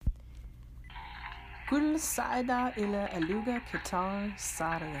كل صعدة إلى ألوغا كتار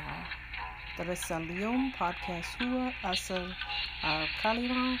سارية. درس اليوم بودكاست هو أصل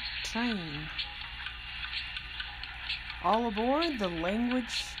الكلمة train. All aboard the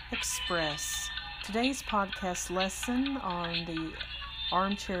Language Express. Today's podcast lesson on the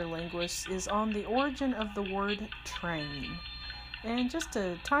Armchair Linguist is on the origin of the word train and just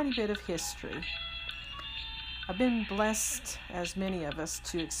a tiny bit of history. I've been blessed, as many of us,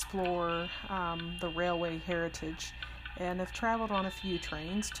 to explore the railway heritage and have traveled on a few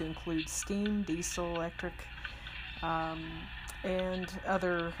trains to include steam, diesel, electric, and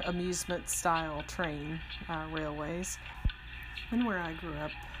other amusement-style train railways. And where I grew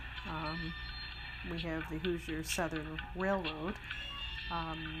up, we have the Hoosier Southern Railroad,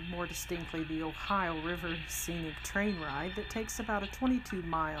 more distinctly the Ohio River Scenic Train Ride that takes about a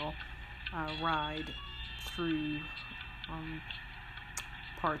 22-mile ride through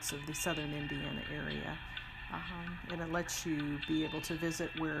parts of the southern Indiana area. And it lets you be able to visit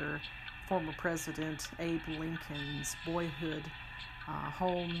where former President Abe Lincoln's boyhood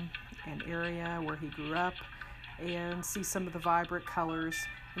home and area where he grew up, and see some of the vibrant colors.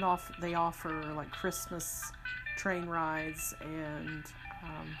 And they offer like Christmas train rides and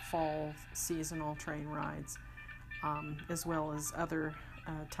fall seasonal train rides, as well as other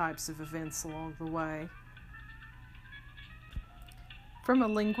types of events along the way. From a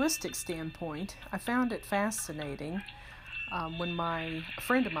linguistic standpoint, I found it fascinating when a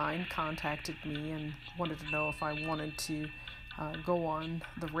friend of mine contacted me and wanted to know if I wanted to go on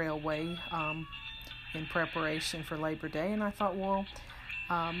the railway in preparation for Labor Day. And I thought, well,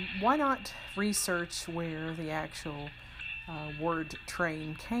 why not research where the actual word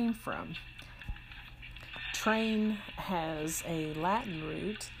train came from? Train has a Latin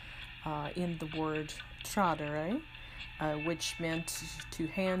root in the word tradere, which meant to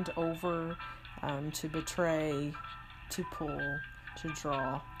hand over, to betray, to pull, to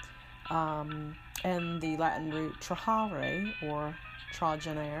draw. And the Latin root trahare, or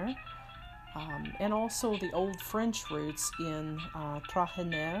trajanere, and also the Old French roots in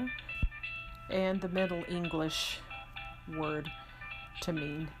trajener, and the Middle English word to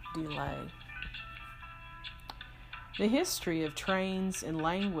mean delay. The history of trains and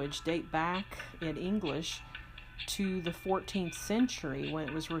language date back in English to the 14th century, when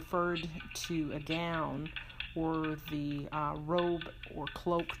it was referred to a gown or the robe or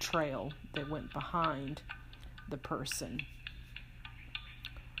cloak trail that went behind the person.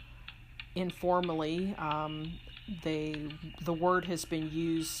 Informally, the word has been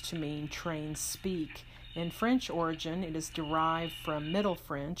used to mean train speak. In French origin, it is derived from Middle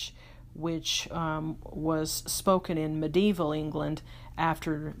French, which was spoken in medieval England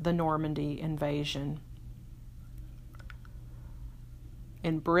after the Normandy invasion.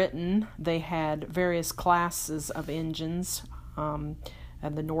 In Britain, they had various classes of engines, and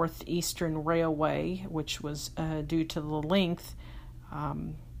the Northeastern Railway, which was due to the length,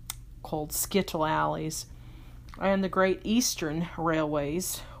 called skittle alleys, and the Great Eastern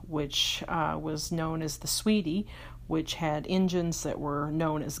Railways, which was known as the Sweetie, which had engines that were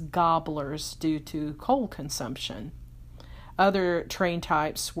known as gobblers due to coal consumption. Other train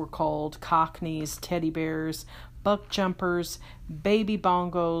types were called cockneys, teddy bears, buck jumpers, baby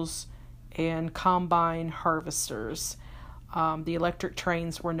bongos, and combine harvesters. The electric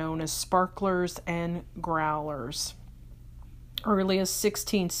trains were known as sparklers and growlers. Earliest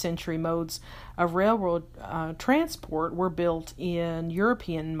 16th century modes of railroad transport were built in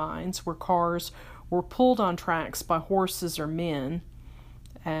European mines, where cars were pulled on tracks by horses or men.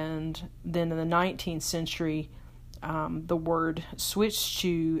 And then in the 19th century, the word switched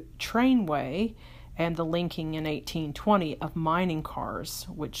to trainway, and the linking in 1820 of mining cars,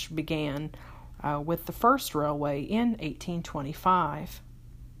 which began with the first railway in 1825.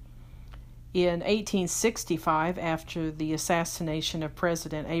 In 1865, after the assassination of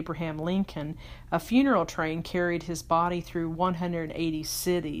President Abraham Lincoln, a funeral train carried his body through 180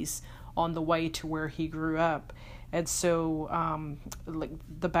 cities on the way to where he grew up. And so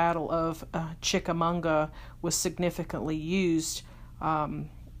the Battle of Chickamauga was significantly used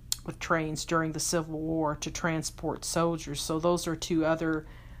with trains during the Civil War to transport soldiers. So those are two other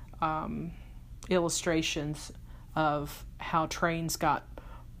illustrations of how trains got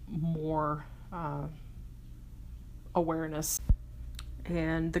more awareness.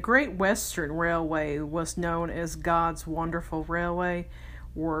 And the Great Western Railway was known as God's Wonderful Railway,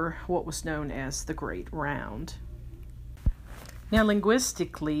 or what was known as the Great Round. Now,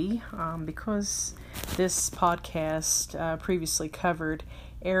 linguistically, because this podcast previously covered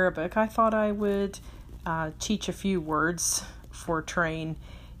Arabic, I thought I would teach a few words for train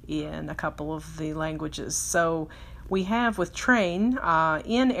in a couple of the languages. So we have with train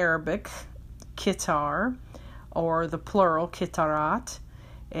in Arabic, kitar, or the plural, kitarat,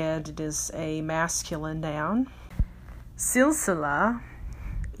 and it is a masculine noun. Silsila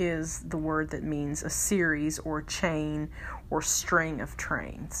is the word that means a series or chain or string of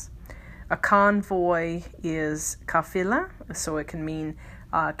trains. A convoy is kafila, so it can mean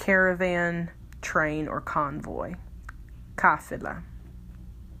caravan, train, or convoy. Kafila.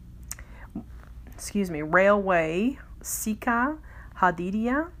 Railway, sika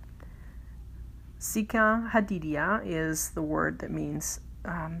hadidia. Sika hadidia is the word that means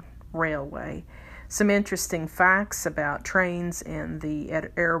railway. Some interesting facts about trains in the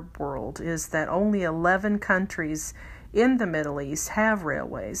Arab world is that only 11 countries in the Middle East have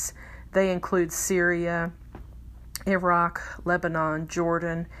railways. They include Syria, Iraq, Lebanon,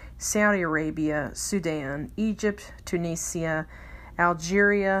 Jordan, Saudi Arabia, Sudan, Egypt, Tunisia,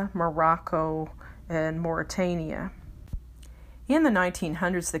 Algeria, Morocco, and Mauritania. In the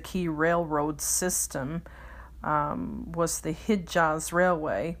 1900s, the key railroad system was the Hijaz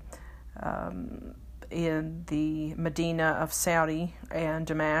Railway in the Medina of Saudi and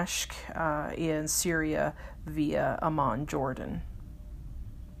Damascus in Syria via Amman, Jordan.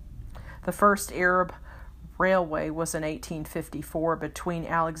 The first Arab railway was in 1854 between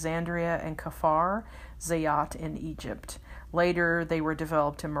Alexandria and Kafar, Zayat in Egypt. Later, they were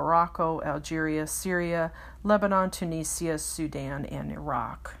developed in Morocco, Algeria, Syria, Lebanon, Tunisia, Sudan, and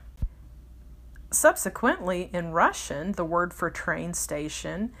Iraq. Subsequently, in Russian, the word for train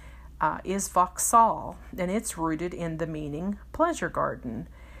station is voksal, and it's rooted in the meaning pleasure garden,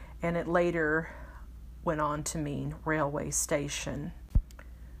 and it later went on to mean railway station.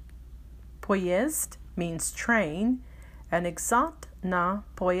 Poyezd means train, and exat na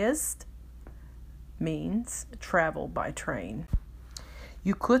poyezd means travel by train.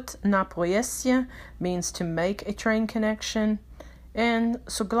 Yukut na poyezd means to make a train connection, and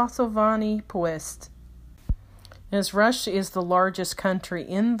suglasovani poezd. As Russia is the largest country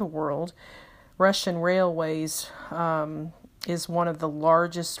in the world, Russian Railways is one of the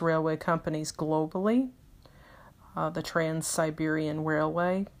largest railway companies globally, the Trans-Siberian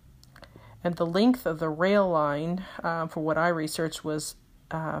Railway. And the length of the rail line, for what I researched, was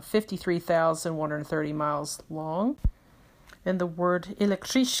 53,130 miles long. And the word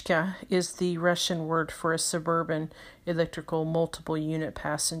elektrishka is the Russian word for a suburban electrical multiple unit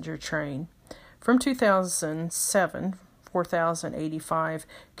passenger train. From 2007, 4,085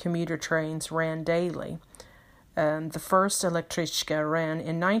 commuter trains ran daily. And the first elektrishka ran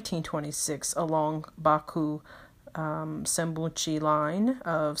in 1926 along Baku-Sembuchi line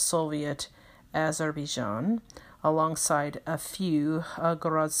of Soviet Azerbaijan, alongside a few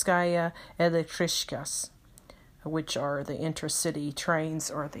Gorodskaya Elektrishkas, which are the intercity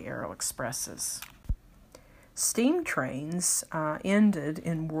trains or the Aero Expresses. Steam trains ended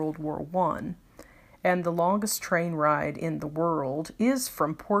in World War I, and the longest train ride in the world is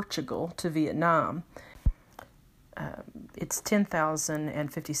from Portugal to Vietnam. It's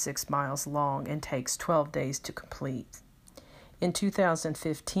 10,056 miles long and takes 12 days to complete. In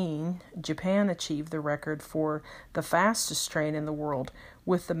 2015, Japan achieved the record for the fastest train in the world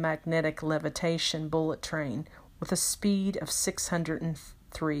with the magnetic levitation bullet train with a speed of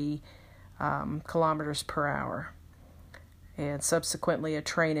 603 kilometers per hour. And subsequently, a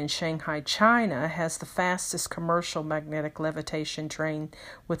train in Shanghai, China has the fastest commercial magnetic levitation train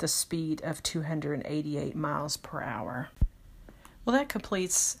with a speed of 288 miles per hour. Well, that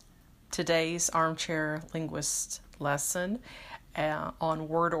completes today's Armchair Linguist lesson on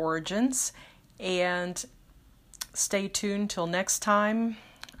word origins. And stay tuned till next time,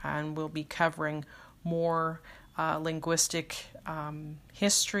 and we'll be covering more linguistic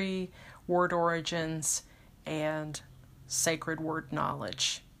history, word origins, and sacred word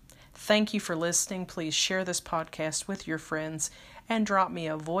knowledge. Thank you for listening. Please share this podcast with your friends and drop me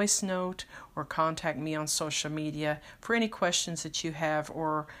a voice note or contact me on social media for any questions that you have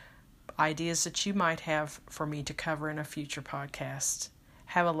or ideas that you might have for me to cover in a future podcast.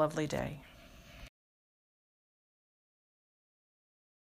 Have a lovely day.